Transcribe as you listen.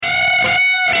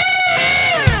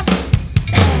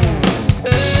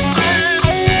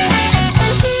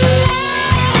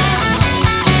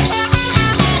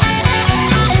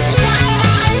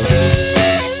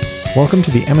Welcome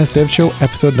to the MS Dev Show,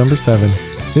 episode number 7.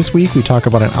 This week we talk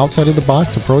about an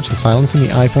outside-of-the-box approach to silencing the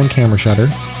iPhone camera shutter,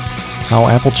 how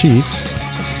Apple cheats,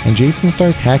 and Jason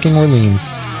starts hacking Orleans.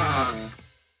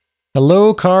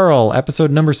 Hello, Carl, episode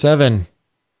number 7.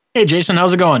 Hey, Jason,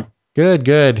 how's it going? Good,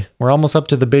 good. We're almost up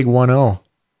to the big 1-0.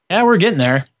 Yeah, we're getting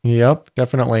there. Yep,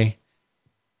 definitely.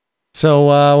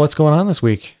 So, what's going on this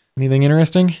week? Anything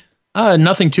interesting?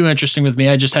 Nothing too interesting with me.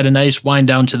 I just had a nice wind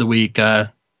down to the week.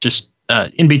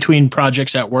 In between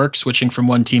projects at work, switching from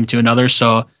one team to another.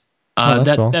 So cool.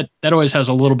 that always has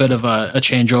a little bit of a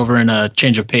changeover and a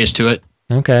change of pace to it.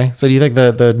 Okay. So do you think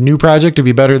the new project would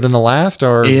be better than the last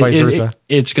or vice versa?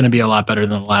 It's going to be a lot better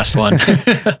than the last one.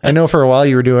 I know for a while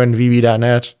you were doing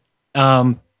VB.net.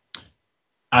 I'll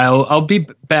be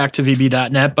back to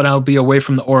VB.net, but I'll be away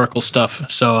from the Oracle stuff.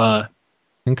 So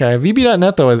okay.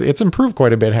 VB.net though, it's improved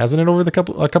quite a bit, hasn't it, over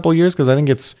a couple of years? Because I think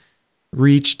it's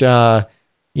reached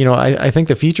I think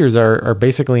the features are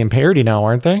basically in parity now,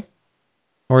 aren't they?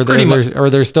 Or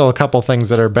there's still a couple things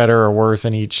that are better or worse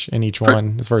in each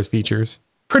one as far as features.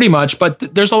 Pretty much, but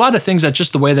there's a lot of things that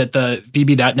just the way that the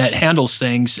VB.net handles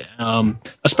things,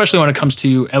 especially when it comes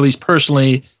to, at least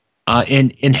personally,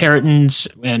 in inheritance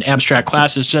and abstract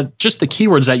classes, just the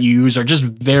keywords that you use are just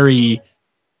very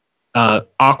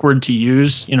awkward to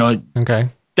use. Okay.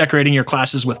 Decorating your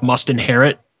classes with must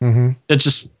inherit. Mm-hmm. That's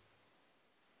just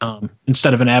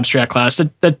instead of an abstract class.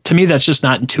 That to me, that's just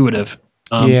not intuitive.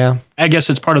 Yeah. I guess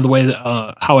it's part of the way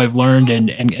that, how I've learned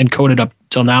and coded up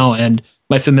till now, and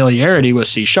my familiarity with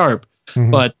C#.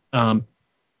 Mm-hmm. But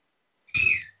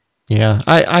yeah,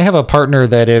 I have a partner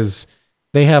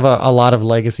they have a lot of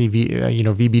legacy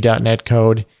VB.net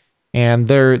code, and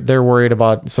they're worried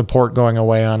about support going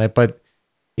away on it. But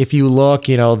if you look,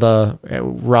 the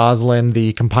Roslyn,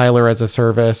 the compiler as a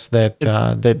service that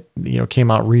came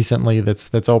out recently,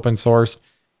 that's open source.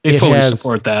 They fully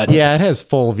support that. Yeah, it has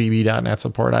full VB.net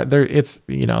support. It's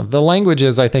the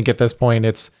languages. I think at this point,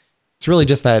 it's really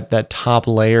just that top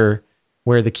layer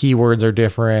where the keywords are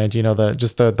different.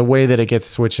 The way that it gets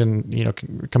switched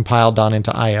and compiled down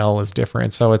into IL is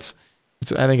different. So I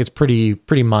think it's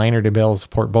pretty minor to be able to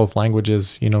support both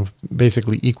languages.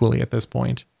 Basically equally at this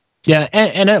point. Yeah,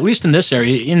 and at least in this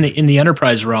area, in the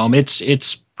enterprise realm,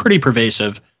 it's pretty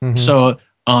pervasive. Mm-hmm. So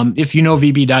if you know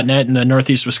VB.net in the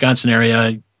Northeast Wisconsin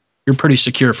area, you're pretty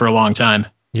secure for a long time.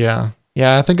 Yeah.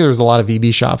 I think there was a lot of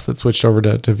VB shops that switched over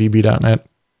to VB.net.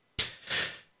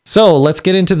 So let's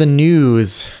get into the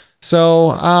news.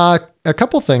 So a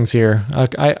couple things here.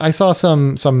 I saw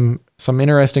some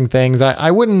interesting things.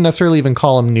 I wouldn't necessarily even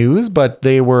call them news, but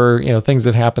they were things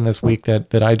that happened this week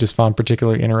that I just found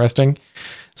particularly interesting.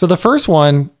 So the first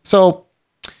one,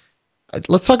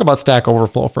 let's talk about Stack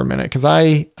Overflow for a minute, because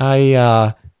I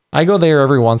go there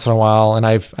every once in a while, and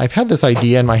I've had this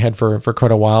idea in my head for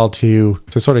quite a while to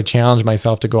sort of challenge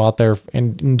myself to go out there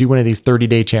and do one of these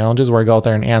 30-day challenges where I go out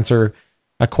there and answer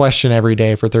a question every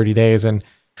day for 30 days. And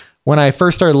when I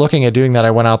first started looking at doing that,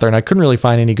 I went out there and I couldn't really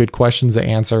find any good questions to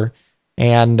answer.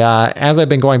 And as I've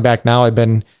been going back now,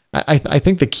 I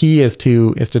think the key is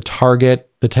to target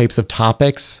the types of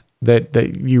topics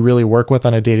that you really work with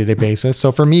on a day-to-day basis.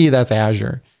 So for me, that's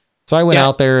Azure. So I went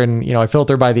out there and, I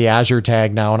filter by the Azure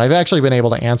tag now, and I've actually been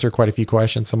able to answer quite a few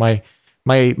questions. So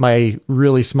my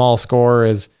really small score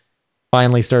is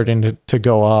finally starting to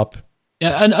go up.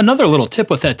 Yeah, another little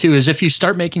tip with that too is if you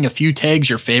start making a few tags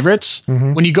your favorites,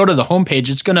 mm-hmm. when you go to the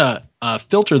homepage, it's going to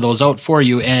filter those out for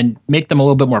you and make them a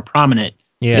little bit more prominent.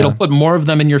 Yeah. It'll put more of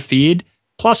them in your feed.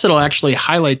 Plus, it'll actually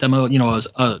highlight them, as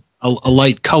a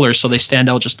light color, so they stand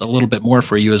out just a little bit more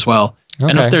for you as well.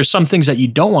 Okay. And if there's some things that you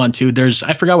don't want to,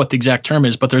 I forgot what the exact term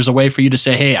is, but there's a way for you to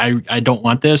say, hey, I don't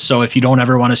want this. So if you don't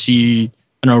ever want to see,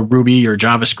 Ruby or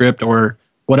JavaScript or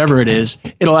whatever it is,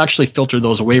 it'll actually filter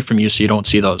those away from you so you don't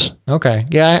see those. Okay.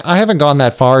 Yeah, I haven't gone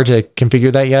that far to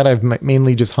configure that yet. I've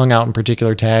mainly just hung out in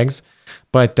particular tags,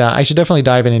 but I should definitely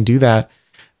dive in and do that.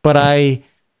 But I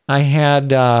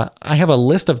have a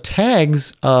list of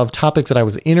tags of topics that I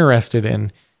was interested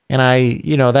in. And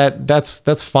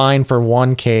that's fine for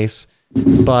one case,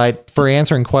 but for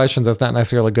answering questions, that's not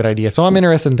necessarily a good idea. So I'm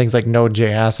interested in things like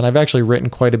Node.js, and I've actually written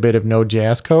quite a bit of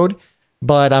Node.js code,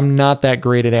 but I'm not that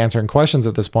great at answering questions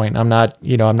at this point. I'm not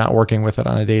working with it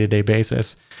on a day-to-day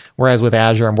basis. Whereas with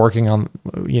Azure, I'm working on,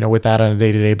 with that on a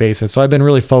day-to-day basis. So I've been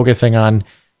really focusing on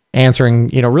answering,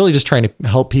 really just trying to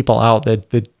help people out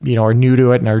that are new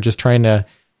to it and are just trying to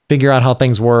figure out how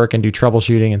things work and do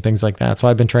troubleshooting and things like that. So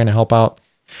I've been trying to help out.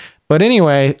 But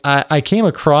anyway, I came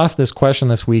across this question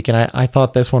this week, and I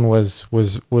thought this one was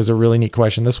a really neat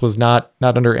question. This was not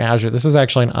under Azure. This is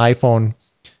actually an iPhone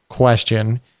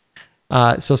question.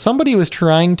 So somebody was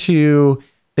trying to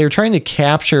they were trying to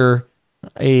capture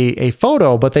a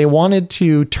photo, but they wanted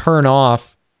to turn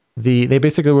off they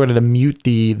basically wanted to mute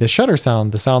the shutter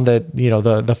sound, the sound that,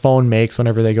 the phone makes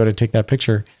whenever they go to take that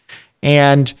picture.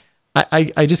 And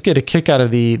I just get a kick out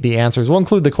of the answers. We'll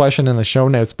include the question in the show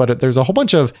notes, but there's a whole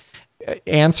bunch of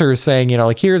answers saying,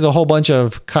 here's a whole bunch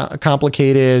of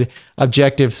complicated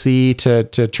Objective-C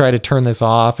to try to turn this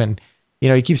off. And,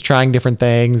 he keeps trying different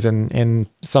things and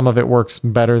some of it works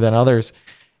better than others.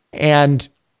 And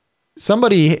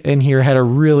somebody in here had a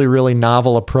really, really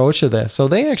novel approach to this. So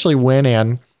they actually went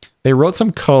in, they wrote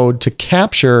some code to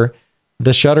capture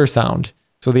the shutter sound.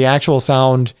 So the actual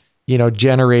sound,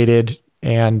 generated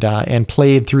and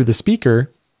played through the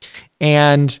speaker.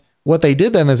 And what they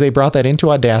did then is they brought that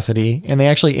into Audacity and they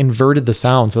actually inverted the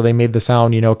sound. So they made the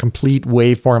sound, complete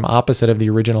waveform opposite of the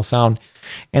original sound.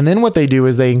 And then what they do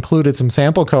is they included some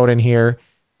sample code in here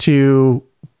to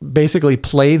basically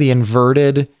play the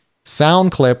inverted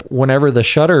sound clip whenever the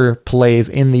shutter plays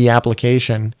in the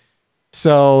application.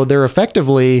 So they're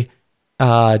effectively,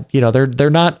 they're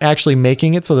not actually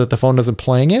making it so that the phone doesn't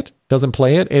play it.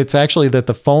 It's actually that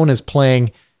the phone is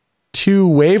playing two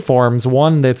waveforms,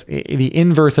 one that's the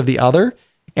inverse of the other,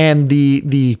 and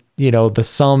the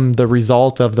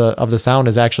result of the sound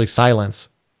is actually silence.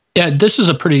 Yeah, this is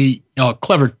a pretty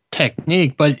clever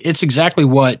technique, but it's exactly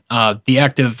what the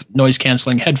active noise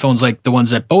canceling headphones like the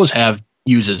ones that Bose have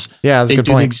uses. Yeah, that's a good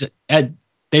point.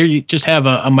 They just have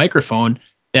a microphone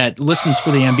that listens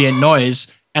for the ambient noise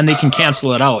and they can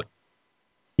cancel it out.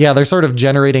 Yeah, they're sort of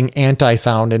generating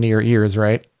anti-sound into your ears,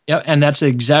 right? Yeah, and that's the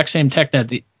exact same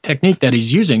technique that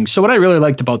he's using. So what I really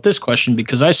liked about this question,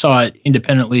 because I saw it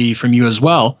independently from you as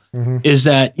well, is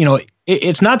that,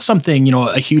 it's not something,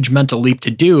 a huge mental leap to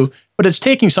do, but it's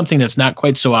taking something that's not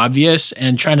quite so obvious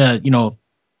and trying to,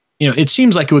 it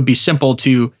seems like it would be simple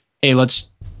to, hey,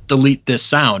 let's delete this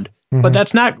sound. But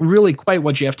that's not really quite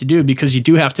what you have to do, because you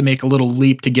do have to make a little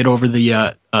leap to get over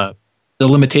the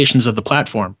limitations of the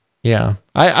platform. Yeah.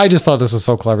 I just thought this was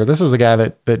so clever. This is a guy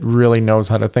that really knows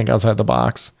how to think outside the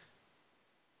box.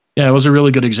 Yeah, it was a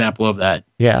really good example of that.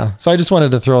 Yeah. So I just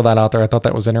wanted to throw that out there. I thought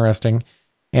that was interesting.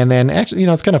 And then actually,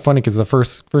 it's kind of funny because the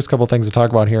first couple of things to talk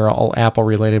about here are all Apple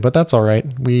related, but that's all right.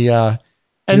 And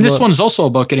this one's also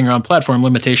about getting around platform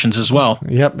limitations as well.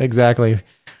 Yep, exactly.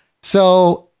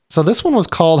 So this one was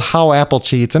called How Apple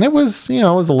Cheats, and it was, it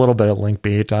was a little bit of link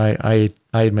bait. I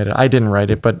admit it. I didn't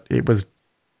write it, but it was,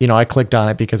 I clicked on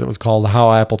it because it was called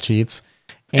How Apple Cheats.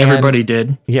 And everybody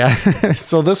did. Yeah.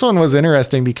 So this one was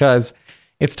interesting because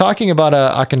it's talking about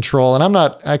a control, and I'm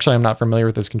not familiar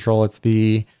with this control. It's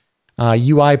the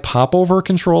UI popover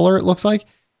controller, it looks like.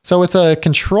 So it's a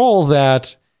control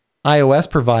that iOS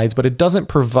provides, but it doesn't,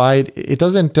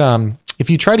 if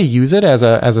you try to use it as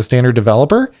a standard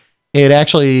developer, it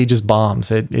actually just bombs.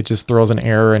 It just throws an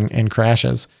error and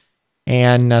crashes.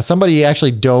 And somebody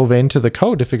actually dove into the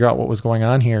code to figure out what was going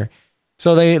on here.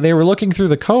 So they were looking through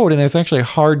the code, and it's actually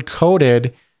hard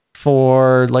coded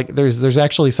for, like, there's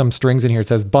actually some strings in here. It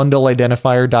says bundle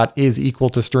identifier dot is equal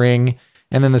to string,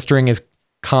 and then the string is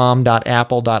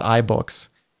com.apple.ibooks.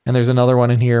 And there's another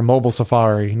one in here, mobile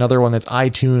Safari, another one that's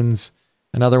iTunes,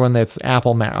 another one that's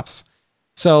Apple Maps.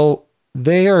 So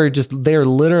they are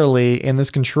literally in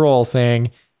this control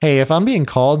saying, hey, if I'm being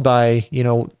called by, an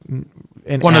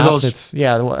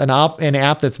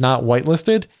app that's not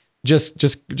whitelisted,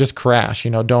 just crash,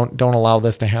 don't allow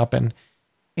this to happen.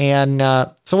 And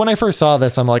so when I first saw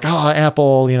this, I'm like, oh,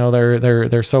 Apple,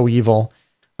 they're so evil.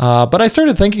 But I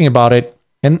started thinking about it,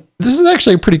 and this is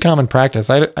actually a pretty common practice.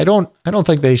 I don't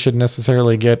think they should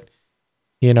necessarily get,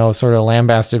 sort of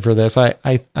lambasted for this.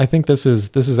 I think this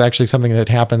is actually something that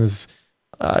happens,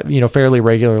 fairly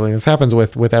regularly. This happens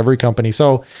with every company.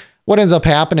 So what ends up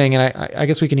happening, and I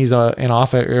guess we can use an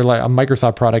Office or like a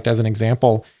Microsoft product as an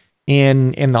example.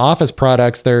 In the Office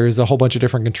products, there's a whole bunch of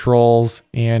different controls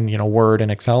in, Word and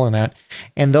Excel and that.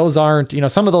 And those aren't,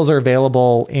 some of those are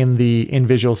available in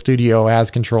Visual Studio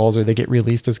as controls, or they get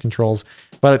released as controls.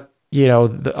 But,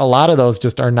 a lot of those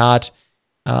just are not,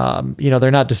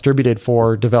 they're not distributed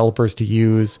for developers to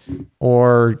use,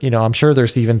 or, I'm sure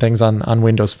there's even things on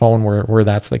Windows Phone where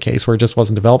that's the case, where it just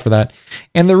wasn't developed for that.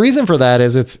 And the reason for that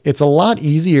is it's a lot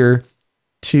easier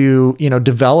to,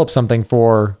 develop something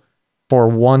for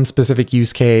one specific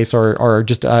use case or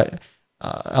just a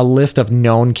list of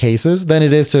known cases than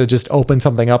it is to just open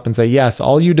something up and say, yes,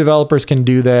 all you developers can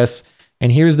do this,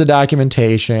 and here's the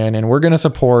documentation, and we're going to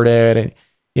support it. And,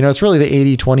 it's really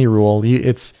the 80-20 rule.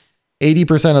 It's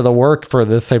 80% of the work for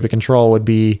this type of control would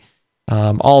be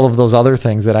all of those other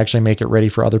things that actually make it ready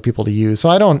for other people to use. So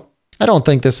I don't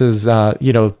think this is, I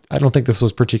don't think this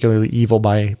was particularly evil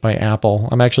by Apple.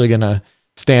 I'm actually going to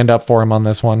stand up for him on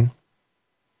this one.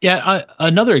 Yeah,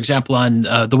 another example on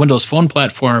the Windows Phone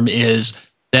platform is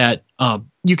that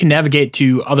you can navigate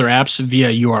to other apps via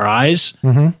URIs.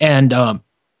 Mm-hmm. And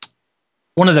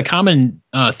one of the common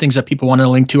things that people want to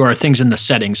link to are things in the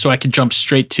settings. So I could jump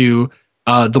straight to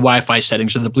the Wi-Fi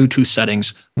settings or the Bluetooth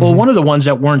settings. Mm-hmm. Well, one of the ones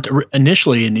that weren't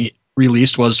initially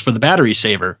released was for the battery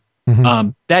saver. Mm-hmm.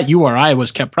 That URI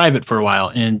was kept private for a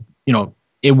while. And,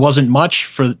 it wasn't much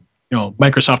for,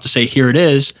 Microsoft to say, here it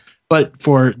is. But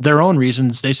for their own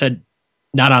reasons, they said,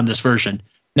 not on this version.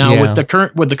 Now, with the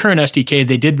current SDK,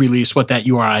 they did release what that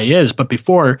URI is. But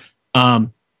before,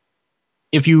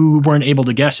 if you weren't able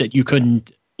to guess it, you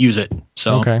couldn't use it.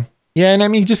 So okay, yeah, and I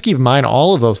mean, just keep in mind,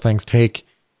 all of those things take,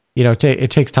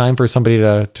 it takes time for somebody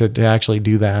to actually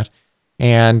do that.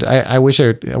 And I wish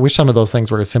some of those things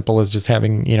were as simple as just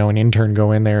having an intern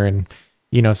go in there and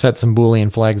set some Boolean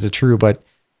flags to true. But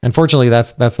unfortunately,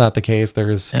 that's not the case.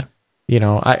 There's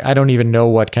I don't even know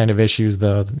what kind of issues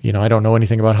I don't know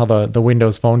anything about how the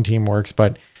Windows Phone team works,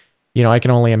 but I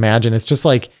can only imagine it's just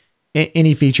like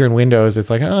any feature in Windows. It's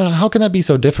like, how can that be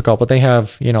so difficult? But they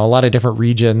have, a lot of different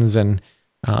regions and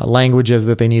languages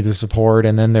that they need to support.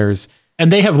 And then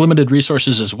and they have limited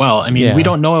resources as well. I mean, we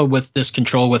don't know with this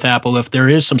control with Apple if there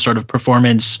is some sort of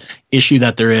performance issue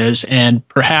that there is, and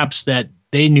perhaps that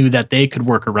they knew that they could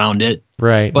work around it.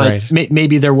 Right. But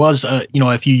maybe there was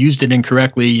if you used it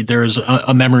incorrectly, there's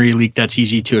a memory leak that's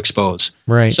easy to expose.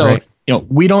 Right. So,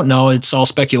 we don't know. It's all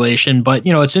speculation, but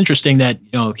it's interesting that,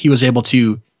 he was able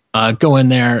to go in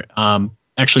there,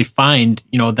 actually find,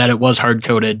 that it was hard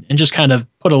coded and just kind of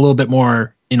put a little bit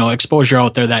more, exposure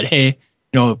out there that, hey,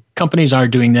 companies are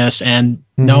doing this and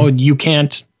no, you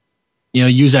can't,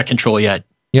 use that control yet.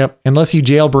 Yep. Unless you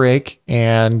jailbreak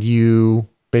and you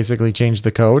basically change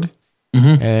the code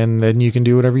and then you can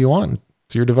do whatever you want.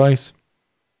 It's your device.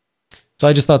 So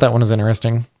I just thought that one was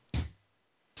interesting.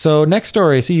 So next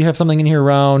story, I see you have something in here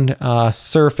around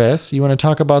Surface. You want to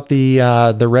talk about the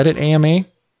Reddit AMA?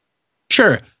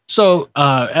 Sure. So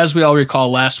as we all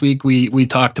recall, last week we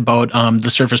talked about the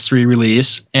Surface 3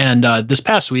 release, and this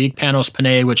past week, Panos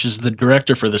Panay, which is the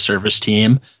director for the Surface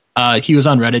team, he was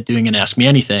on Reddit doing an Ask Me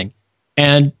Anything.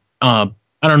 And I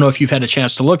don't know if you've had a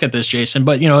chance to look at this, Jason,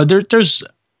 but there's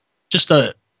just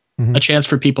a chance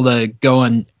for people to go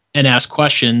and ask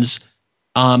questions.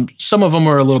 Some of them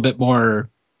are a little bit more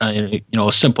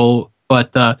simple,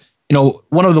 but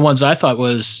one of the ones I thought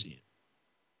was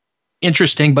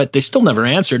interesting, but they still never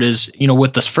answered is,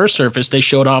 with this first Surface, they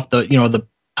showed off the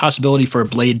possibility for a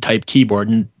blade type keyboard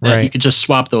and that you could just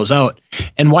swap those out,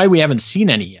 and why we haven't seen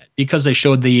any yet, because they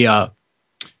showed the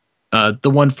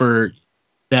one for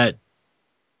that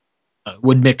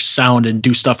would mix sound and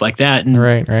do stuff like that. And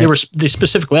they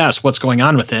specifically asked what's going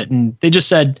on with it. And they just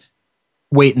said,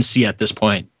 wait and see at this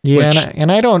point. Yeah.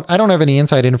 And I don't have any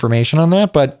inside information on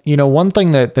that, but one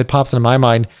thing that pops into my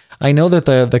mind, I know that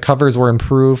the covers were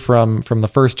improved from the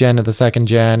first gen to the second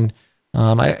gen.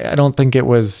 I don't think it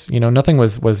was, nothing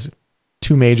was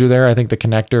too major there. I think the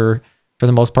connector for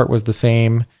the most part was the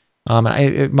same.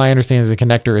 My understanding is the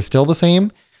connector is still the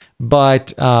same,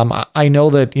 but I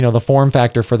know that, the form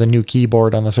factor for the new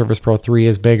keyboard on the Surface Pro 3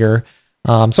 is bigger.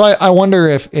 So I wonder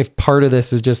if part of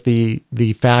this is just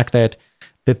the fact that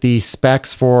the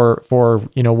specs for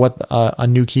what a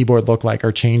new keyboard look like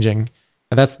are changing.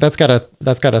 And that's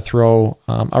gotta throw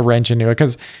a wrench into it,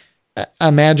 because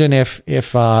imagine if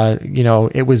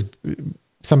it was,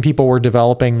 some people were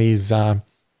developing these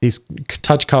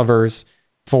touch covers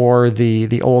for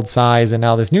the old size, and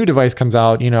now this new device comes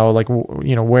out,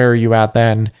 where are you at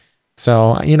then?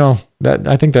 So that,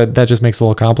 I think that just makes it a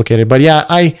little complicated. But yeah,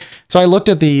 I looked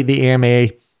at the AMA.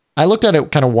 I looked at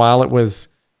it kind of while it was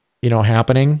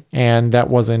happening, and that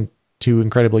wasn't too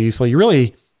incredibly useful. You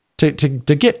really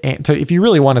if you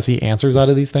really want to see answers out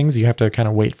of these things, you have to kind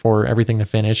of wait for everything to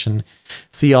finish and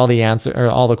see all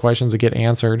the questions that get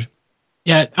answered.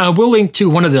 Yeah, we'll link to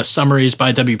one of the summaries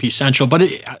by WP Central, but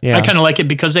I kind of like it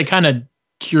because they kind of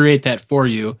curate that for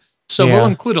you. So we'll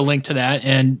include a link to that,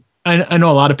 and I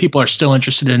know a lot of people are still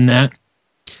interested in that.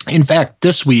 In fact,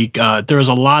 this week there was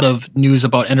a lot of news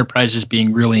about enterprises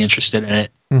being really interested in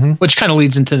it, which kind of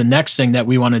leads into the next thing that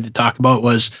we wanted to talk about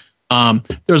was.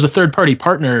 There was a third-party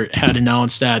partner had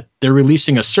announced that they're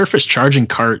releasing a Surface charging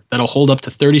cart that'll hold up to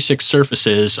 36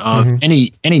 Surfaces of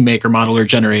any maker, model, or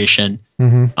generation,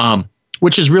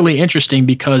 which is really interesting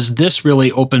because this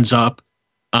really opens up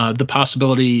the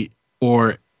possibility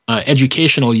for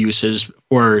educational uses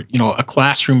for a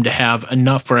classroom to have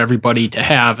enough for everybody to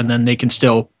have, and then they can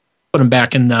still put them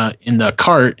back in the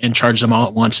cart and charge them all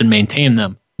at once and maintain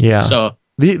them. Yeah. So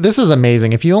This is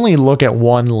amazing. If you only look at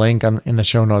one link in the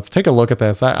show notes, take a look at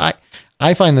this.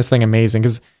 I find this thing amazing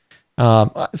because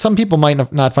some people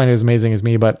might not find it as amazing as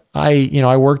me, but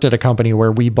I worked at a company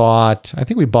where we bought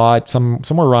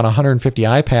somewhere around 150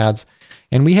 iPads,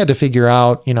 and we had to figure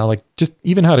out, like just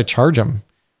even how to charge them,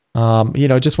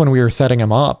 just when we were setting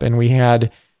them up, and we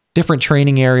had different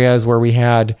training areas where we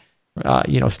had,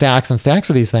 stacks and stacks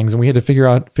of these things, and we had to figure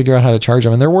out how to charge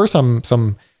them. And there were some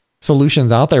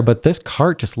solutions out there, but this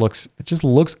cart just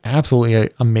looks absolutely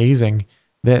amazing.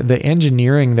 The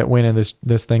engineering that went in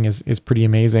this thing is pretty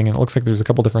amazing, and it looks like there's a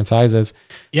couple different sizes.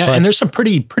 Yeah, and there's some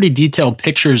pretty detailed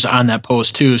pictures on that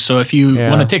post too. So if you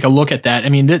want to take a look at that, I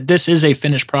mean, this is a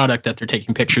finished product that they're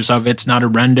taking pictures of. It's not a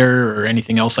render or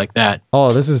anything else like that.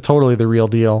 Oh, this is totally the real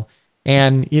deal.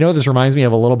 And this reminds me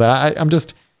of a little bit. I'm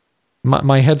just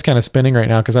my head's kind of spinning right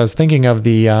now because I was thinking of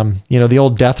the the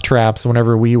old death traps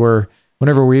whenever we were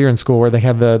in school, where they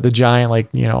had the giant, like,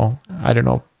 I don't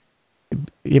know,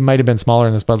 it might have been smaller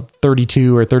than this, but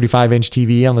 32 or 35 inch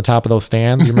TV on the top of those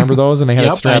stands. You remember those? And they had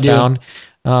it strapped down.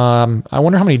 I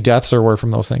wonder how many deaths there were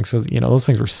from those things. So, those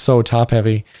things were so top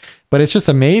heavy, but it's just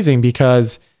amazing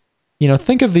because,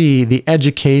 think of the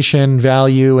education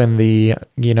value and the,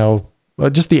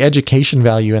 just the education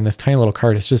value in this tiny little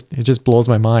cart. It just blows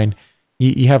my mind.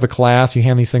 You have a class, you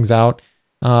hand these things out.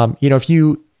 If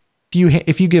you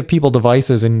give people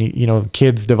devices and,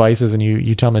 kids devices, and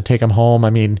you tell them to take them home, I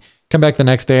mean, come back the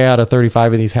next day, out of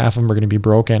 35 of these, half of them are going to be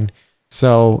broken.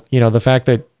 So, the fact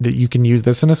that you can use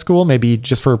this in a school, maybe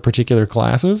just for particular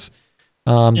classes,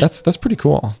 that's pretty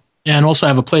cool. Yeah, and also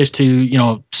have a place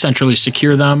to, centrally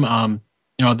secure them.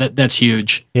 That's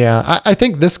huge. Yeah. I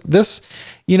think this,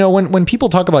 when people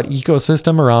talk about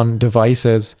ecosystem around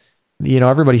devices,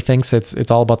 everybody thinks it's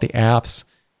all about the apps.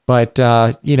 But,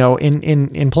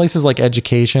 in places like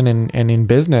education and in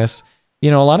business, a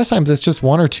lot of times it's just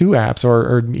one or two apps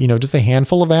or just a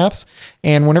handful of apps.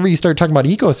 And whenever you start talking about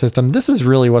ecosystem, this is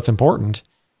really what's important.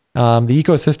 The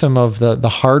ecosystem of the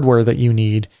hardware that you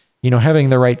need, having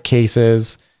the right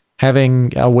cases,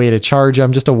 having a way to charge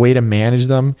them, just a way to manage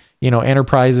them.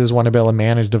 Enterprises want to be able to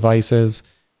manage devices.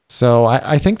 So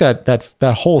I think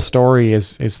that whole story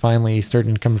is finally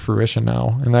starting to come to fruition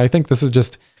now. And I think this is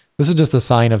just a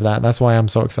sign of that. That's why I'm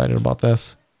so excited about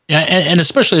this. Yeah, and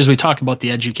especially as we talk about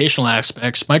the educational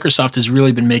aspects, Microsoft has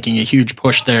really been making a huge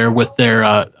push there with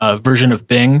their version of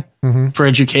Bing for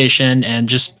education, and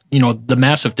just the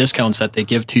massive discounts that they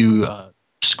give to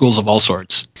schools of all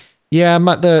sorts. Yeah,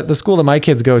 the school that my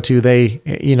kids go to, they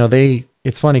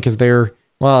it's funny because they're,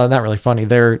 well, not really funny.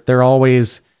 They're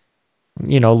always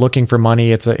looking for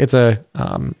money. It's a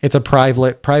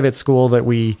private school that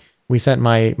we sent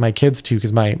my kids to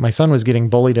because my son was getting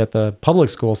bullied at the public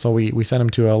school. So we sent him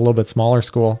to a little bit smaller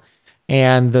school.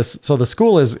 And the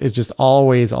school is just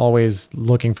always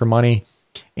looking for money.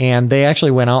 And they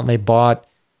actually went out and they bought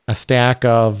a stack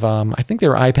of, I think they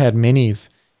were iPad minis.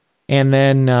 And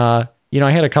then, I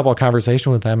had a couple of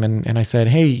conversations with them and I said,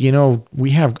 hey,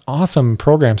 we have awesome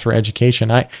programs for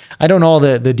education. I don't know all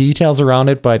the details around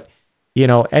it, but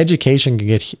education can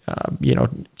get,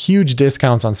 huge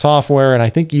discounts on software. And I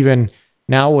think even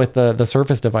now with the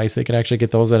Surface device, they can actually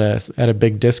get those at a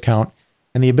big discount,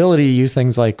 and the ability to use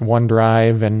things like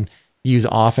OneDrive and use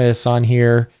Office on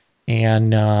here.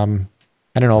 And,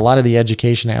 I don't know, a lot of the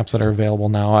education apps that are available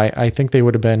now, I think they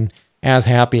would have been as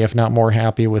happy, if not more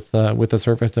happy with the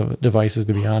Surface devices,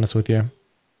 to be honest with you.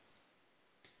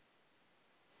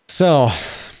 So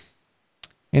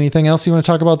anything else you want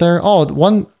to talk about there? Oh,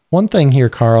 one thing here,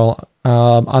 Carl,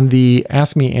 on the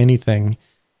Ask Me Anything.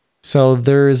 So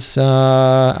there's,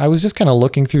 I was just kind of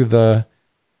looking through the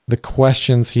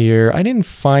questions here. I didn't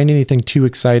find anything too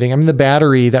exciting. I mean, the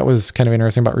battery, that was kind of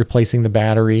interesting about replacing the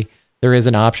battery. There is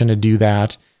an option to do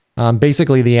that.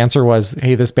 Basically the answer was,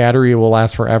 hey, this battery will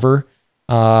last forever.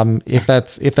 If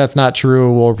that's not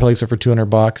true, we'll replace it for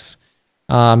 $200.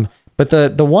 But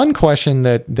the one question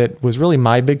that was really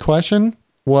my big question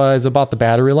was about the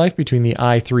battery life between the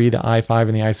i3, the i5,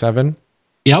 and the i7.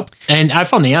 Yep. And I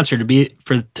found the answer to be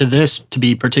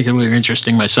particularly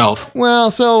interesting myself. Well,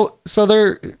 so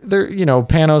they're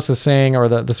Panos is saying, or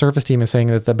the Surface team is saying,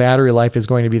 that the battery life is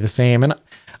going to be the same. And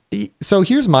so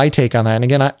here's my take on that. And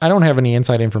again, I don't have any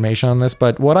inside information on this,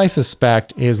 but what I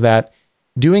suspect is that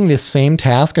doing this same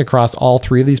task across all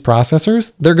three of these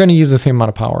processors, they're going to use the same amount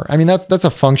of power. I mean, that's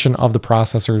a function of the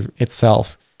processor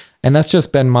itself. And that's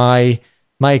just been my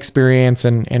experience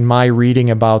and my reading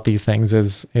about these things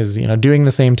is doing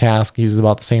the same task uses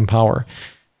about the same power.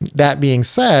 That being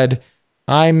said,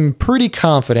 I'm pretty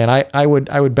confident. I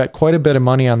would bet quite a bit of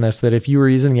money on this, that if you were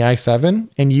using the i7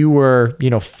 and you were,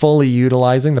 fully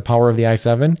utilizing the power of the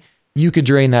i7, you could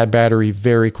drain that battery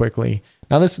very quickly.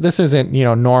 Now this isn't,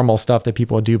 normal stuff that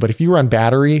people do, but if you run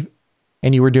battery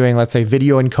and you were doing, let's say,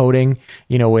 video encoding,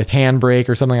 with Handbrake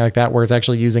or something like that, where it's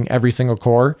actually using every single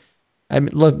core, I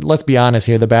mean, let's be honest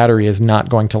here, the battery is not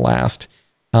going to last.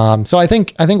 So I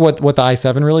think what the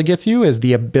i7 really gets you is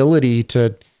the ability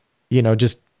to,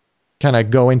 just kind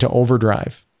of go into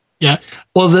overdrive. Yeah.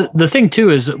 Well, the thing too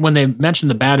is when they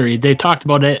mentioned the battery, they talked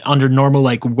about it under normal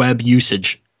like web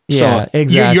usage. Yeah, so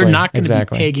exactly. You're not going to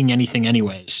be pegging anything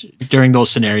anyways during those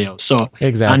scenarios. So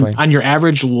exactly on your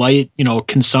average light,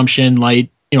 consumption, light,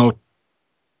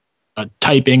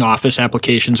 typing, office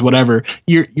applications, whatever,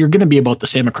 you're going to be about the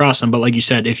same across them. But like you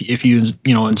said, if you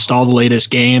install the latest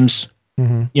games,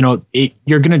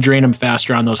 you're going to drain them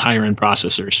faster on those higher end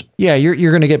processors. Yeah,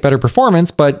 you're going to get better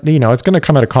performance, but it's going to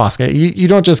come at a cost. You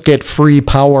don't just get free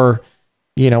power,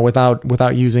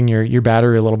 without using your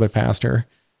battery a little bit faster.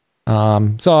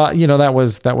 So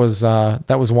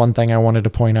that was one thing I wanted to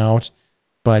point out,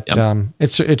 but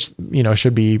it's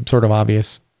should be sort of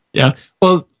obvious. Yeah.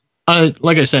 Well,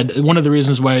 like I said, one of the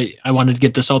reasons why I wanted to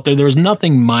get this out there was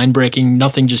nothing mind breaking,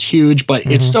 nothing just huge, but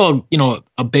it's still,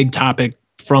 a big topic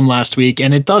from last week,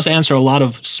 and it does answer a lot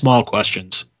of small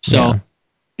questions. So,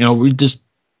 we just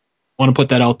want to put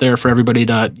that out there for everybody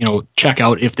to, check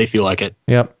out if they feel like it.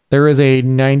 Yep. There is a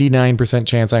 99%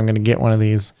 chance I'm going to get one of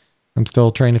these. I'm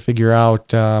still trying to figure out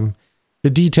the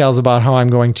details about how I'm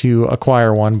going to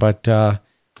acquire one, but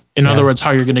in other words, how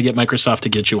you're going to get Microsoft to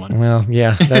get you one. Well,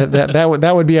 yeah,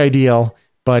 that would be ideal,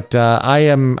 but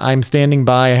I'm standing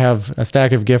by. I have a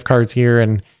stack of gift cards here,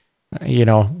 and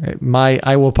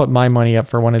I will put my money up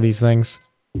for one of these things.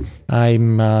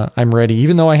 I'm ready.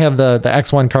 Even though I have the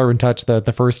X1 Carbon Touch,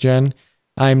 the first gen,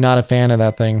 I'm not a fan of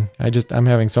that thing. I'm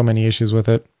having so many issues with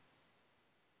it.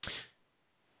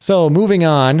 So moving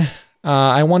on,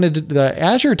 the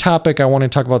Azure topic I want to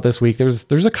talk about this week.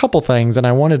 There's a couple things, and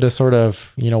I wanted to sort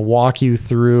of, walk you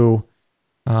through,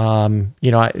 some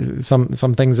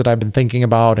things that I've been thinking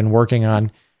about and working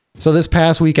on. So this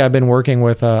past week, I've been working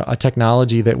with a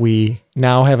technology that we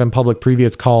now have in public preview.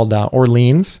 It's called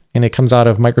Orleans, and it comes out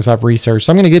of Microsoft Research.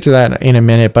 So I'm going to get to that in a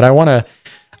minute, but I want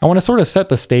to sort of set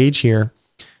the stage here,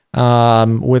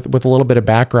 with a little bit of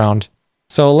background.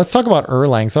 So let's talk about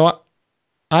Erlang. So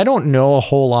I don't know a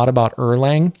whole lot about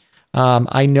Erlang.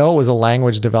 I know it was a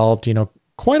language developed,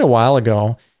 quite a while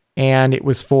ago, and it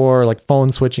was for like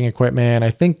phone switching equipment. I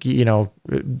think,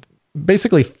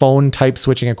 basically phone type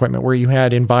switching equipment where you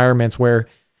had environments where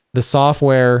the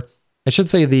software, I should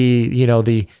say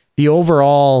the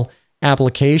overall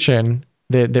application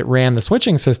that ran the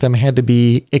switching system had to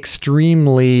be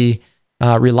extremely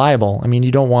reliable. I mean,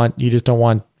 you just don't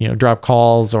want, drop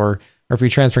calls or if you're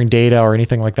transferring data or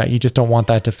anything like that, you just don't want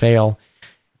that to fail.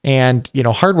 And,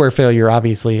 hardware failure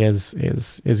obviously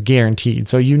is guaranteed.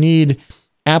 So you need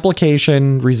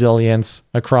application resilience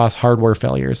across hardware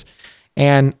failures.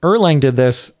 And Erlang did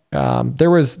this.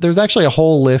 There's actually a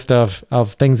whole list of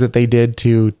things that they did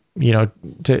to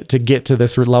get to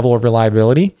this level of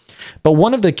reliability. But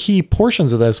one of the key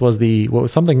portions of this was what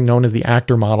was something known as the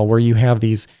actor model, where you have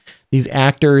these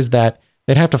actors that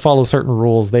have to follow certain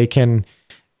rules. They can't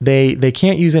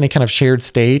use any kind of shared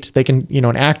state. They can,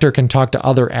 an actor can talk to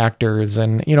other actors,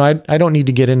 and I don't need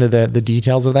to get into the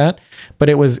details of that, but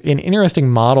it was an interesting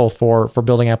model for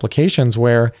building applications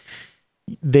where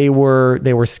they were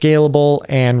scalable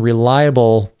and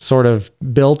reliable, sort of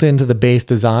built into the base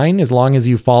design, as long as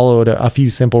you followed a few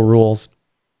simple rules.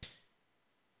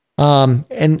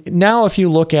 And now if you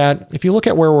look at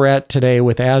where we're at today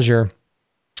with Azure,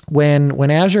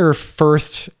 when Azure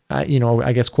first, I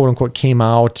guess, quote unquote, came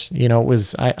out, it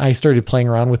was, I started playing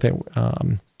around with it,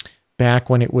 back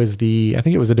when it was I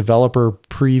think it was a developer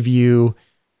preview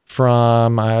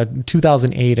from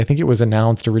 2008. I think it was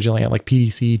announced originally at like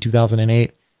PDC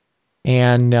 2008.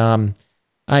 And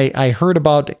I heard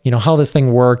about, how this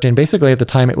thing worked. And basically at the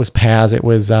time it was PaaS. It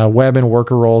was web and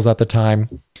worker roles at the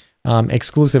time,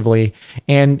 exclusively.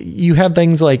 And you had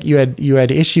things like you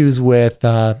had issues with,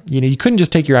 you couldn't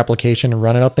just take your application and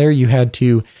run it up there. You had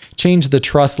to change the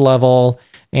trust level.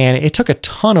 And it took a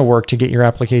ton of work to get your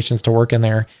applications to work in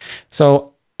there.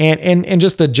 So And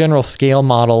just the general scale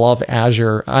model of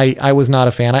Azure, I was not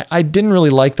a fan. I didn't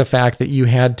really like the fact that you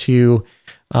had to,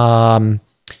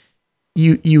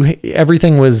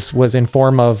 everything was in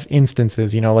form of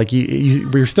instances. Like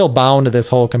we're still bound to this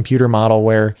whole computer model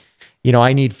where,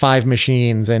 I need 5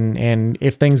 machines, and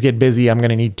if things get busy, I'm going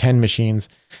to need 10 machines.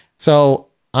 So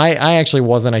I actually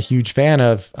wasn't a huge fan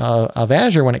of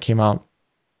Azure when it came out.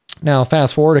 Now,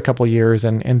 fast forward a couple of years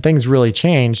and things really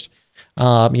changed.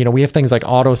 We have things like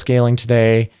auto scaling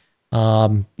today.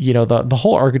 The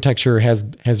whole architecture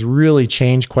has really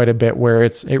changed quite a bit, where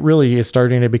it really is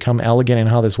starting to become elegant in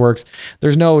how this works.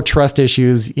 There's no trust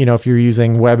issues. If you're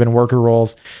using web and worker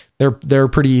roles, they're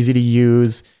pretty easy to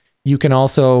use. You can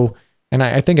also, and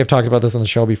I think I've talked about this on the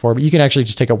show before, but you can actually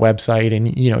just take a website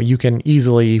and, you can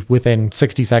easily within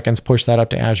 60 seconds push that up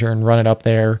to Azure and run it up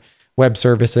there, web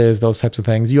services, those types of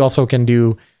things. You also can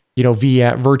do,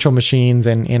 via virtual machines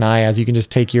and in IaaS, you can just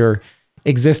take your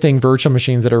existing virtual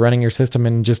machines that are running your system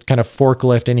and just kind of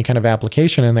forklift any kind of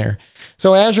application in there.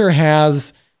 So Azure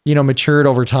has, matured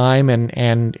over time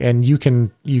and you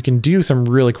can do some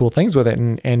really cool things with it.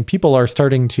 And people are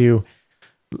starting to,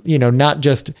 not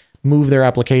just move their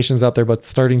applications out there, but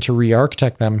starting to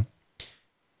re-architect them.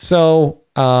 So,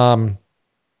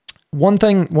 one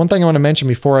thing I want to mention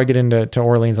before I get into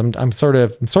Orleans, I'm sort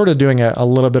of doing a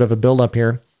little bit of a build up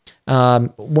here.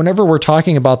 Whenever we're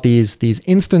talking about these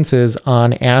instances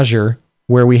on Azure,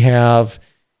 where we have,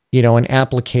 an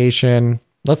application,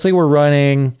 let's say we're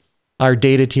running our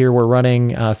data tier, we're running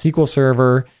SQL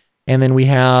Server, and then we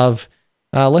have,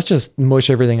 let's just mush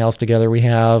everything else together. We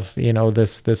have,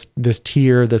 this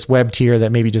tier, this web tier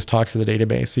that maybe just talks to the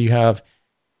database. So you have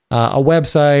a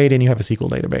website and you have a SQL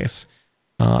database.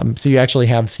 So you actually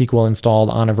have SQL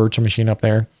installed on a virtual machine up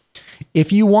there.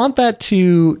 If you want that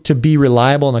to be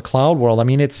reliable in a cloud world, I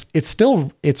mean, it's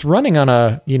running on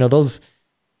a,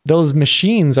 those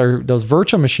machines those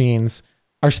virtual machines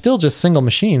are still just single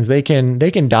machines. They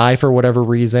can die for whatever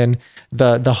reason.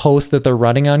 The host that they're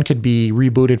running on could be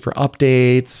rebooted for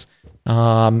updates.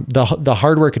 The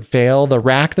hardware could fail. The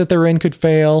rack that they're in could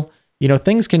fail.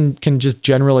 Things can just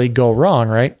generally go wrong,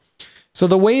 right? So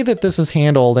the way that this is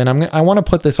handled, and I want to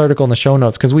put this article in the show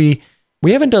notes because we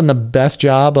haven't done the best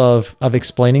job of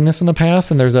explaining this in the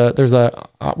past. And there's a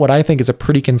what I think is a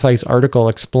pretty concise article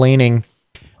explaining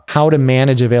how to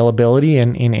manage availability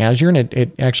in Azure. And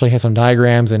it actually has some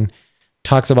diagrams and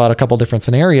talks about a couple different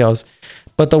scenarios.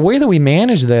 But the way that we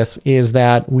manage this is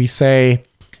that we say,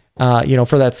 for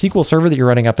that SQL server that you're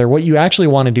running up there, what you actually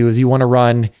want to do is you want to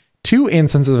run 2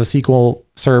 instances of a SQL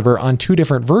server on 2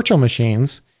 different virtual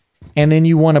machines. And then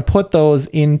you want to put those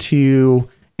into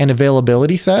an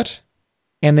availability set.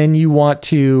 And then you want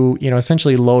to,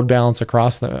 essentially load balance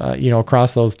across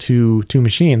across those two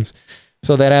machines,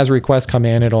 so that as requests come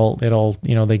in, it'll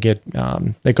they get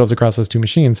that goes across those 2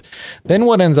 machines. Then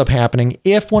what ends up happening,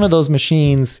 if one of those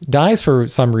machines dies for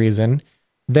some reason,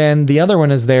 then the other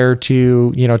one is there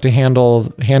to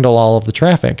handle all of the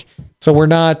traffic. So we're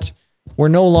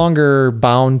no longer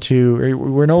bound to,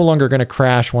 we're no longer going to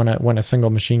crash when a single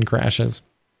machine crashes.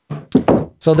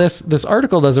 So this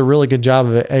article does a really good job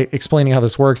of explaining how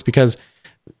this works, because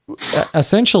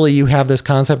essentially you have this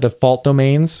concept of fault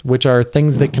domains, which are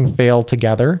things that can fail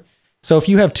together. So if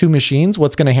you have 2 machines,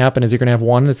 what's going to happen is you're going to have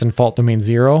one that's in fault domain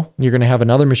 0, and you're going to have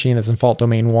another machine that's in fault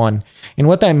domain 1. And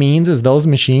what that means is those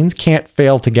machines can't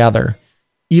fail together.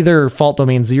 Either fault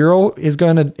domain 0 is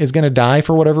going to die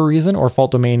for whatever reason, or fault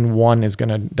domain 1 is going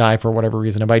to die for whatever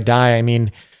reason. And by die, I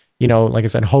mean, like I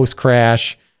said, host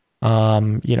crash,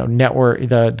 network,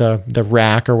 the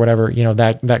rack or whatever,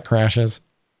 that crashes.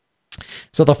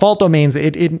 So the fault domains,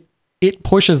 it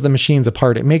pushes the machines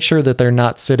apart. It makes sure that they're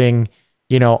not sitting,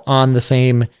 on the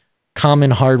same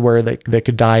common hardware that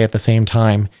could die at the same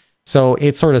time. So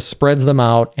it sort of spreads them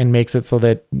out and makes it so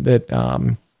that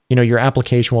your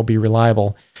application will be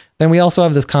reliable. Then we also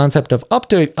have this concept of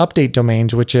update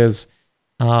domains, which is,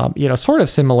 sort of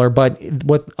similar, but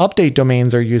what update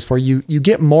domains are used for, you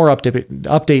get more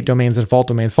update domains than fault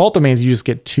domains. Fault domains, you just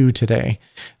get 2 today.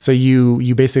 So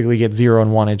you basically get 0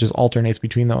 and 1. It just alternates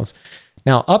between those.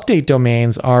 Now, update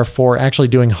domains are for actually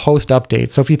doing host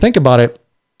updates. So if you think about it,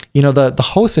 the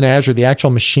hosts in Azure, the actual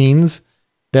machines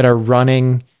that are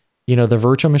running, the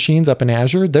virtual machines up in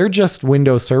Azure, they're just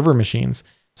Windows Server machines.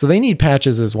 So they need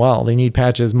patches as well. They need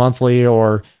patches monthly,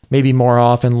 or maybe more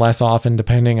often, less often,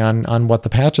 depending on what the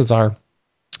patches are.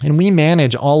 And we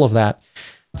manage all of that.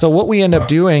 So what we end up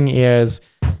doing is,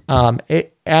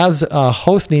 as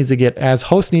hosts need to get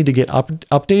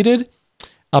updated,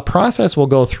 a process will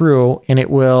go through and it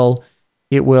will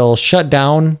shut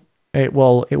down. It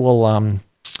will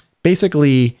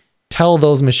basically tell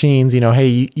those machines,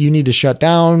 hey, you need to shut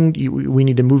down. We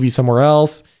need to move you somewhere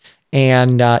else.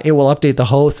 And it will update the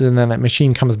host, and then that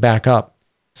machine comes back up.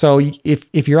 So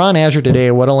if you're on Azure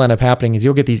today, what'll end up happening is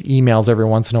you'll get these emails every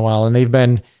once in a while, and they've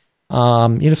been,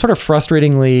 sort of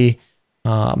frustratingly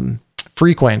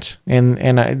frequent. And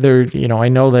I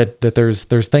know that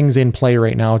there's things in play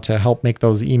right now to help make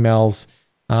those emails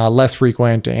less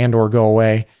frequent and or go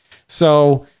away.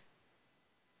 So,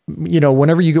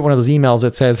 whenever you get one of those emails,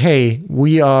 it says, hey,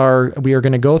 we are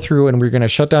going to go through and we're going to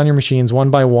shut down your machines one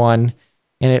by one.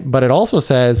 But it also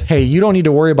says, hey, you don't need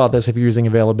to worry about this if you're using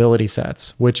availability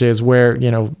sets, which is where,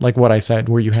 like what I said,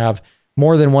 where you have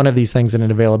more than one of these things in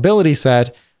an availability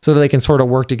set so that they can sort of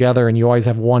work together and you always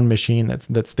have one machine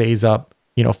that stays up,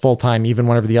 full time, even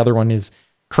whenever the other one is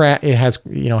it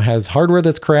has hardware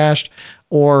that's crashed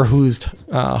or whose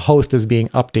host is being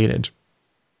updated.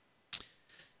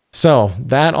 So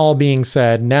that all being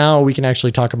said, now we can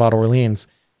actually talk about Orleans.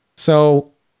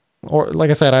 So, like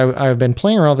I said, I've been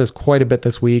playing around with this quite a bit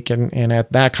this week, and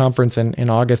at that conference in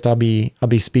August, I'll be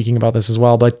speaking about this as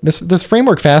well. But this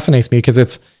framework fascinates me because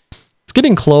it's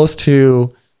getting close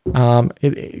to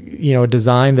a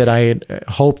design that I had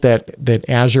hoped that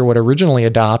Azure would originally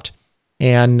adopt,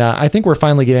 and I think we're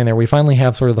finally getting there. We finally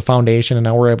have sort of the foundation, and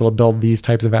now we're able to build these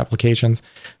types of applications.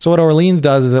 So what Orleans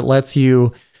does is it lets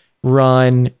you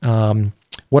run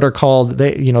what are called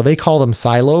they call them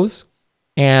silos.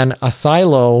 And a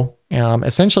silo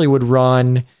essentially would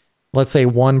run, let's say,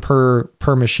 one per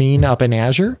machine up in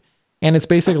Azure. And it's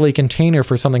basically a container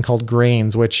for something called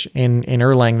grains, which in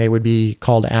Erlang they would be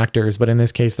called actors, but in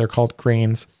this case they're called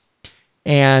grains.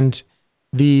 And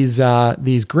these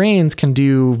grains can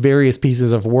do various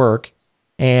pieces of work.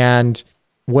 And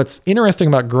what's interesting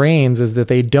about grains is that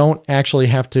they don't actually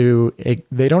have to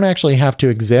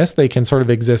exist. They can sort of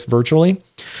exist virtually.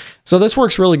 So this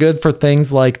works really good for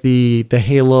things like the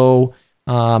Halo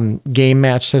game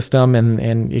match system,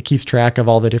 and it keeps track of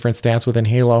all the different stats within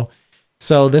Halo.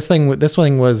 So this thing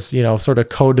was, sort of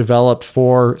co-developed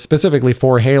specifically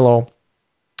for Halo.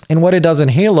 And what it does in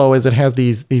Halo is it has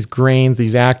these grains,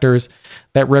 these actors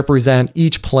that represent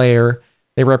each player.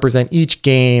 They represent each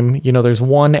game. There's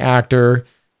one actor,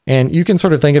 and you can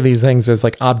sort of think of these things as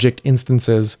like object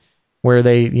instances where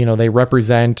they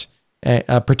represent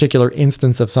a particular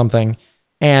instance of something.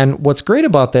 And what's great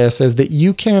about this is that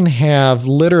you can have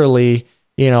literally,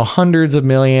 hundreds of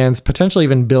millions, potentially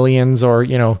even billions, or,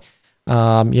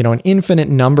 an infinite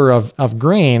number of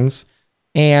grains.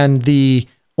 And the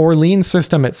Orleans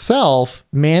system itself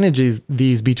manages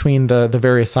these between the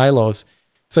various silos.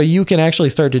 So you can actually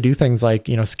start to do things like,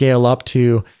 scale up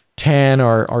to 10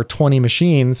 or 20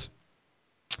 machines,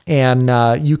 and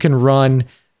you can run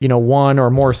one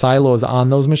or more silos on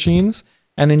those machines.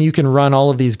 And then you can run all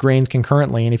of these grains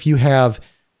concurrently. And if you have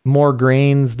more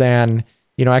grains than,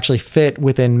 actually fit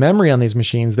within memory on these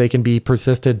machines, they can be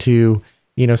persisted to,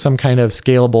 some kind of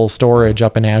scalable storage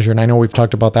up in Azure. And I know we've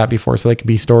talked about that before. So they could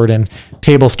be stored in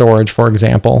table storage, for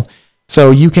example.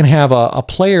 So you can have a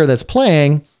player that's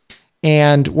playing,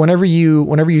 and whenever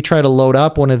you try to load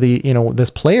up one of the, this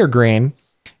player grain,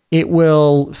 it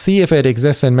will see if it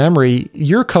exists in memory.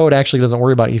 Your code actually doesn't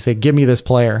worry about it. You say, give me this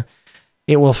player.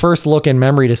 It will first look in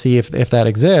memory to see if that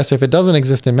exists. If it doesn't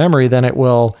exist in memory, then it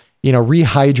will,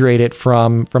 rehydrate it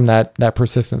from that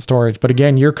persistent storage. But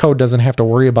again, your code doesn't have to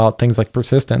worry about things like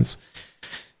persistence.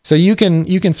 So you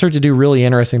can start to do really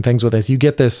interesting things with this. You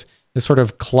get this sort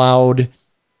of cloud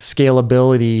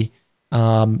scalability.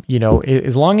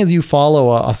 As long as you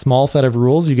follow a small set of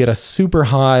rules, you get a super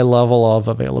high level of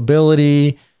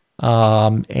availability,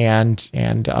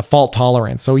 and a fault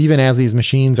tolerance. So even as these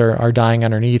machines are dying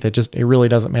underneath, it really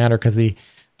doesn't matter because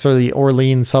the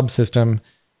Orleans subsystem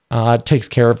takes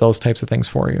care of those types of things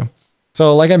for you.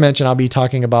 So like I mentioned, I'll be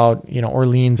talking about,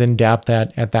 Orleans in depth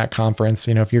at that conference.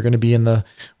 If you're going to be in the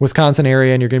Wisconsin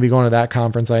area and you're going to be going to that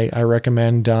conference, I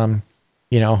recommend,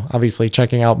 obviously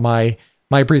checking out my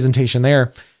presentation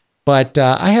there. But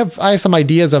I have some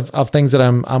ideas of things that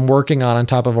I'm working on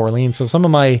top of Orleans. So some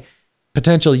of my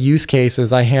potential use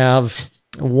cases I have,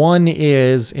 one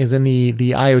is in the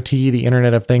IoT, the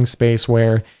Internet of Things space,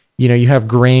 where you have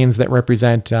grains that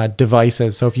represent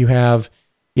devices. So if you have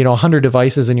 100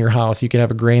 devices in your house, you can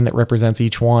have a grain that represents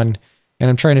each one. And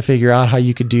I'm trying to figure out how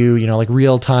you could do like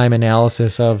real-time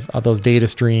analysis of those data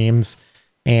streams,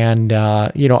 and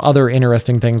other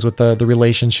interesting things with the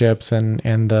relationships and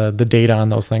the data on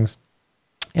those things.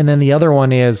 And then the other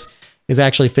one is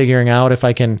actually figuring out if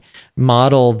I can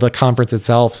model the conference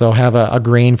itself. So have a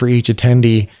grain for each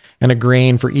attendee and a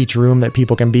grain for each room that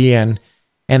people can be in.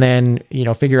 And then,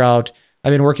 figure out,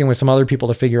 I've been working with some other people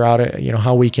to figure out,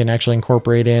 how we can actually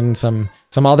incorporate in some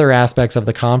other aspects of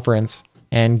the conference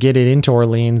and get it into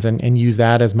Orleans and use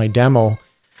that as my demo.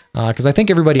 Cause I think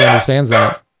everybody understands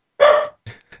that.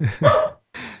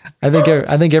 I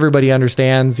think everybody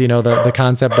understands, the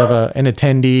concept of an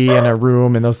attendee and a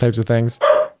room and those types of things.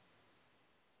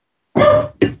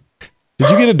 Did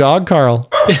you get a dog, Carl?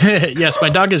 Yes, my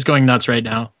dog is going nuts right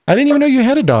now. I didn't even know you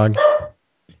had a dog.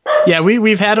 Yeah,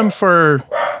 we've had him for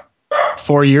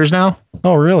 4 years now.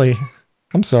 Oh, really?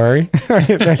 I'm sorry.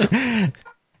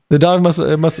 The dog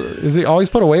is he always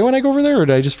put away when I go over there, or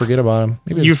did I just forget about him?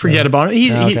 Maybe you forget about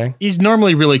him. He's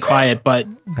normally really quiet, but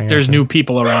there's new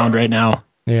people around right now.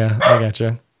 Yeah, I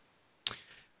gotcha.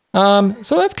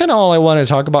 So that's kind of all I wanted to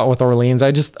talk about with Orleans.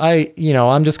 I'm just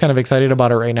kind of excited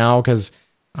about it right now because,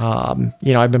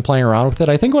 I've been playing around with it.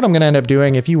 I think what I'm going to end up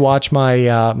doing, if you watch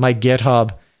my, my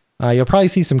GitHub, you'll probably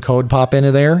see some code pop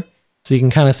into there so you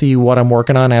can kind of see what I'm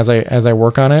working on as I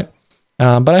work on it.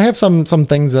 But I have some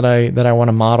things that I want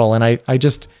to model, and I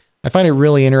find it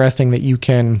really interesting that you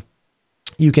can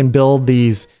build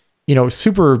these,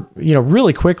 super,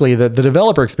 really quickly. The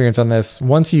developer experience on this,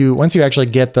 once you actually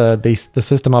get the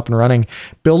system up and running,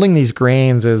 building these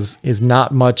grains is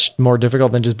not much more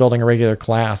difficult than just building a regular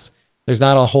class. There's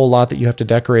not a whole lot that you have to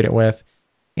decorate it with.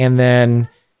 And then,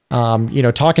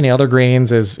 talking to other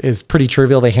grains is pretty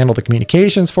trivial. They handle the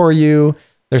communications for you.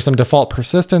 There's some default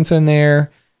persistence in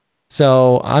there.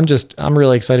 So I'm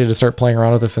really excited to start playing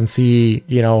around with this and see,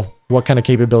 what kind of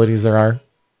capabilities there are.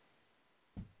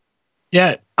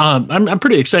 Yeah. I'm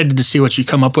pretty excited to see what you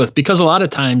come up with, because a lot of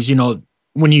times,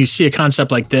 when you see a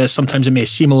concept like this, sometimes it may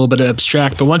seem a little bit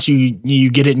abstract, but once you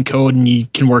get it in code and you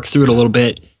can work through it a little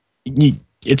bit,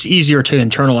 it's easier to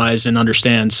internalize and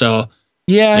understand. So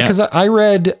yeah, because I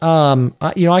read,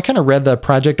 I kind of read the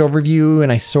project overview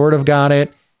and I sort of got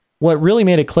it. What really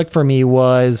made it click for me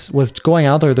was going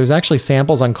out there. There's actually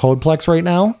samples on CodePlex right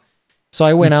now. So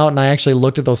I went out and I actually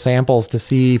looked at those samples to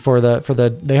see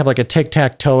they have like a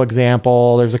tic-tac-toe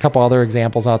example. There's a couple other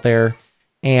examples out there.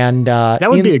 And that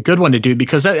would be a good one to do,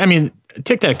 because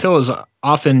tic-tac-toe is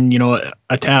often,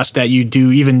 a task that you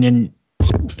do even in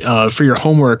for your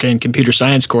homework and computer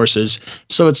science courses.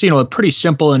 So it's, pretty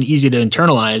simple and easy to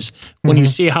internalize when you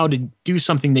see how to do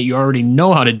something that you already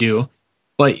know how to do.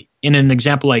 But in an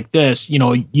example like this, you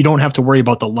don't have to worry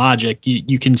about the logic.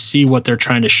 You can see what they're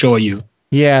trying to show you.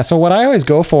 Yeah. So what I always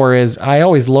go for is I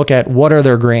always look at what are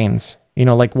their grains,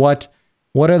 like what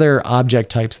are their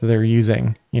object types that they're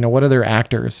using? What are their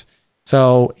actors?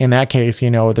 So in that case,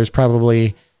 there's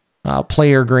probably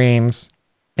player grains,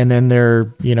 and then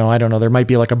there might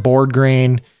be like a board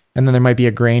grain, and then there might be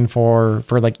a grain for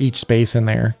like each space in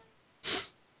there.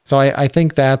 So I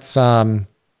think that's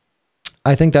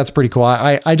pretty cool.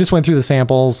 I just went through the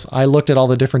samples. I looked at all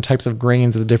the different types of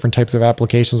grains, the different types of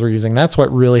applications we're using. That's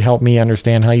what really helped me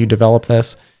understand how you develop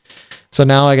this. So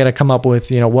now I got to come up with,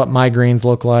 what my grains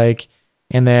look like,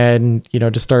 and then,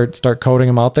 just start coding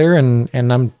them out there,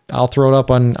 and I'll throw it up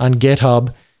on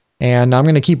GitHub, and I'm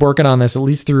going to keep working on this at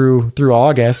least through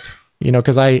August,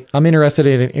 cause I'm interested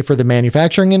in it for the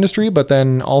manufacturing industry, but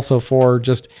then also for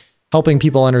just helping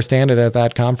people understand it at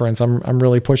that conference. I'm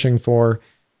really pushing for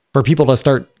people to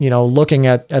start, looking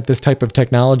at this type of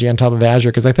technology on top of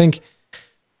Azure. Cause I think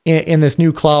in this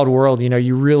new cloud world,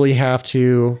 you really have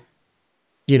to,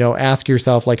 ask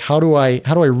yourself, like, how do I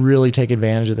really take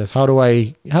advantage of this? How do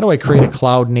I create a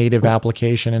cloud native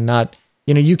application and not,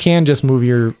 you can just move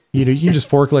you can just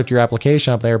forklift your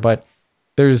application up there, but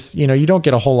there's, you don't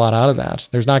get a whole lot out of that.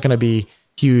 There's not going to be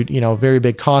huge, very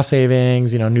big cost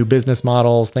savings, new business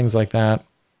models, things like that.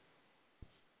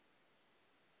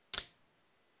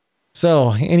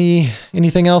 So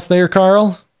anything else there,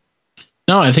 Carl?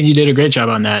 No, I think you did a great job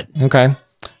on that. Okay.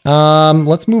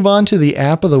 Let's move on to the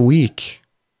app of the week.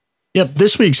 Yep.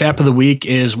 This week's app of the week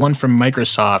is one from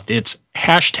Microsoft. It's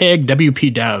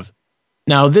 #WPDev.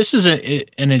 Now, this is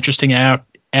an interesting app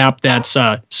that's,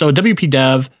 so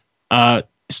WPDev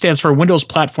stands for Windows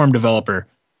Platform Developer.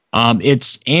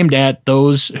 It's aimed at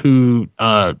those who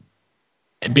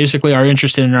basically are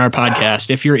interested in our podcast.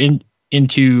 If you're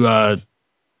into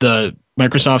the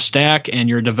Microsoft stack and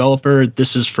you're a developer,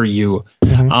 this is for you.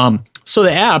 Mm-hmm. So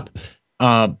the app,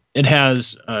 it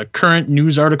has current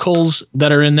news articles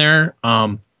that are in there.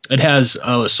 It has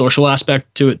a social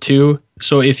aspect to it too.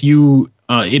 So if you,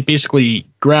 it basically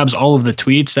grabs all of the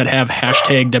tweets that have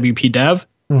 #WPDev,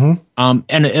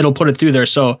 and it'll put it through there.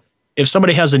 So if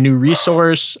somebody has a new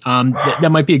resource,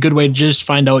 that might be a good way to just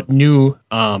find out new,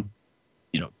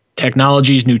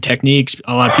 technologies, new techniques.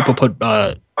 A lot of people put,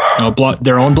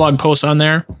 their own blog posts on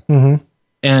there,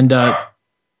 and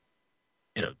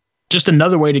just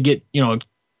another way to get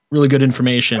really good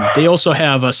information. They also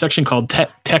have a section called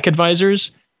Tech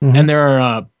Advisors, and there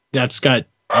are that's got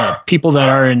people that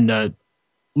are in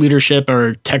leadership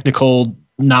or technical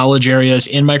knowledge areas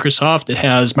in Microsoft. It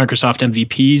has Microsoft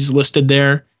MVPs listed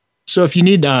there. So if you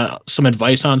need some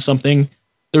advice on something,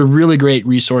 they're really great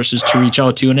resources to reach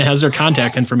out to, and it has their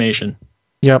contact information.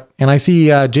 Yep. And I see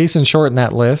Jason Short in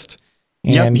that list,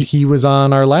 and he was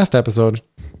on our last episode.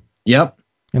 Yep.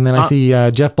 And then I see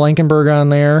Jeff Blankenberg on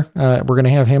there. We're going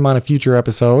to have him on a future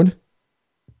episode.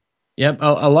 Yep.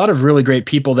 A lot of really great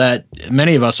people that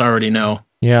many of us already know.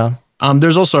 Yeah.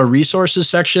 There's also a resources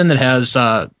section that has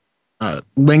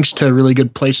links to really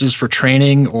good places for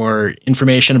training or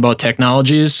information about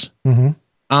technologies.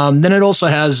 Mm-hmm. Then it also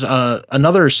has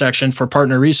another section for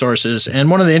partner resources. And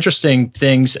one of the interesting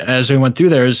things as we went through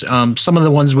there is some of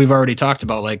the ones we've already talked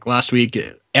about, like last week,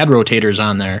 Ad Rotator's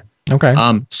on there. Okay.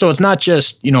 So it's not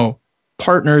just,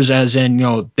 partners as in,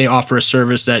 they offer a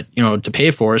service that, to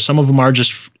pay for. Some of them are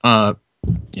just,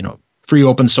 free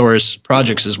open source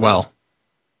projects as well.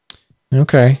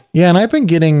 Okay. Yeah. And I've been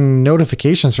getting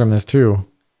notifications from this too.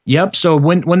 Yep. So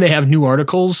when they have new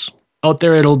articles out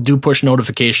there, it'll do push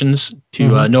notifications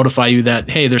to notify you that,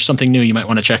 hey, there's something new. You might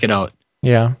want to check it out.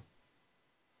 Yeah.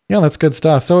 Yeah, that's good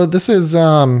stuff. So this is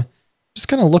just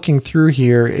kind of looking through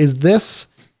here. Is this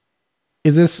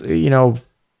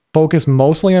focused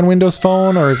mostly on Windows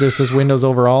Phone, or is this just Windows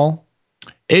overall?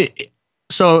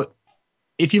 So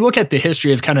if you look at the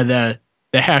history of kind of the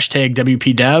hashtag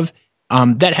WPDev,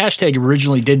 that hashtag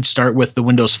originally did start with the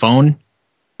Windows Phone,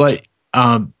 but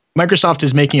Microsoft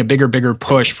is making a bigger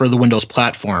push for the Windows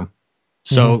platform.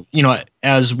 So,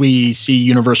 as we see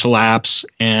universal apps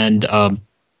and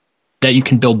that you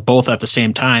can build both at the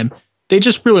same time, they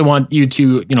just really want you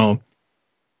to,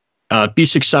 be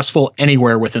successful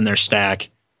anywhere within their stack.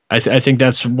 I think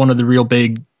that's one of the real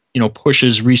big,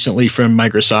 pushes recently from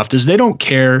Microsoft is they don't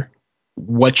care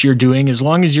what you're doing as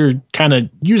long as you're kind of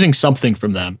using something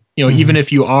from them, even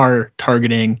if you are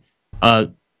targeting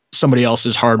somebody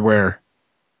else's hardware.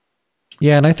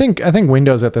 Yeah, and I think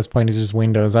Windows at this point is just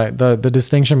Windows. The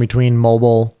distinction between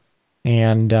mobile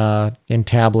and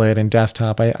tablet and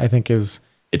desktop, I think it's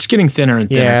getting thinner and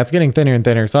thinner. Yeah, it's getting thinner and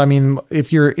thinner. So I mean,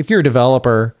 if you're a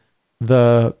developer,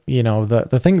 the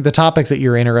topics that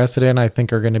you're interested in, I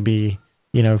think are going to be,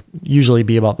 usually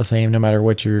be about the same no matter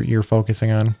what you're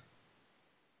focusing on.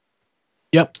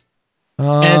 Yep.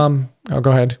 Go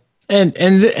ahead. And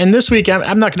this week,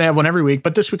 I'm not going to have one every week,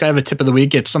 but this week I have a tip of the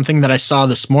week. It's something that I saw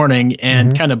this morning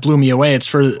and kind of blew me away. It's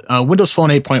for Windows Phone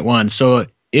 8.1. So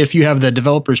if you have the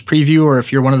developer's preview, or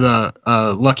if you're one of the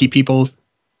lucky people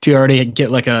to already get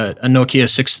like a Nokia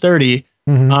 630,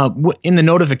 in the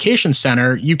notification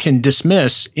center, you can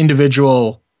dismiss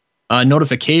individual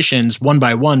notifications one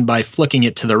by one by flicking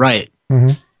it to the right.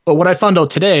 But what I found out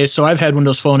today, so I've had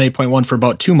Windows Phone 8.1 for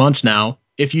about 2 months now.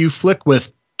 If you flick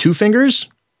with 2 fingers,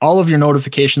 all of your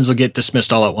notifications will get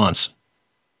dismissed all at once.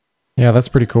 Yeah, that's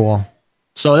pretty cool.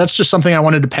 So that's just something I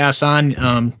wanted to pass on.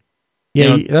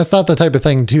 That's not the type of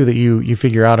thing too that you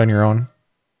figure out on your own.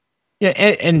 Yeah,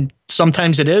 and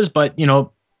sometimes it is, but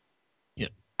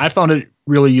I found it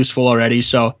really useful already,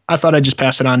 so I thought I'd just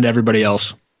pass it on to everybody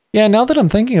else. Yeah, now that I'm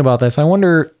thinking about this, I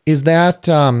wonder, is that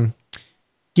I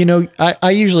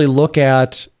usually look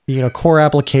at core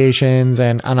applications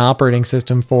and an operating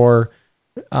system for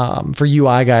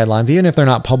UI guidelines, even if they're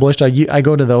not published. I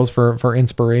go to those for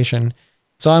inspiration.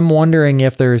 So I'm wondering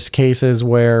if there's cases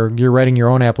where you're writing your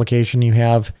own application, you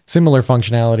have similar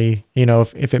functionality,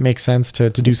 if it makes sense to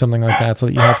do something like that so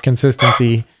that you have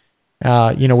consistency,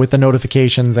 with the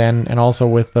notifications and also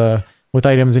with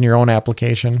items in your own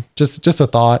application. Just a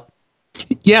thought.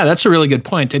 Yeah, that's a really good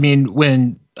point. I mean,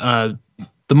 when the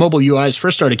mobile UIs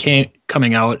first started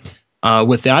coming out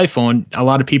with the iPhone, a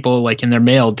lot of people like in their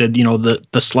mail did,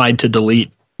 the slide to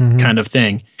delete kind of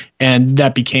thing. And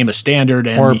that became a standard.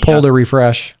 Or pull to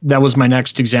refresh. That was my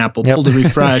next example, pull to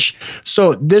refresh.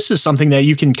 So this is something that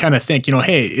you can kind of think,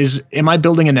 hey, am I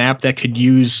building an app that could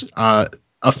use a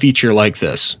feature like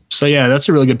this? So yeah, that's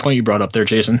a really good point you brought up there,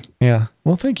 Jason. Yeah.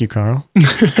 Well, thank you, Carl.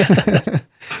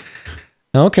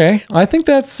 Okay. I think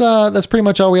that's pretty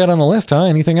much all we had on the list, huh?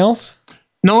 Anything else?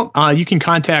 No, you can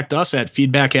contact us at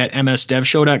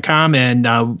feedback@msdevshow.com,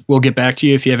 and we'll get back to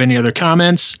you if you have any other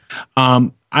comments.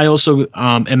 I also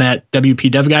am at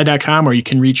wpdevguy.com, or you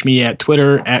can reach me at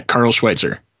Twitter at Carl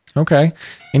Schweitzer. Okay.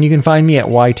 And you can find me at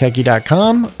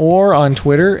ytechie.com or on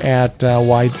Twitter at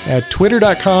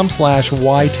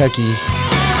twitter.com/ytechie.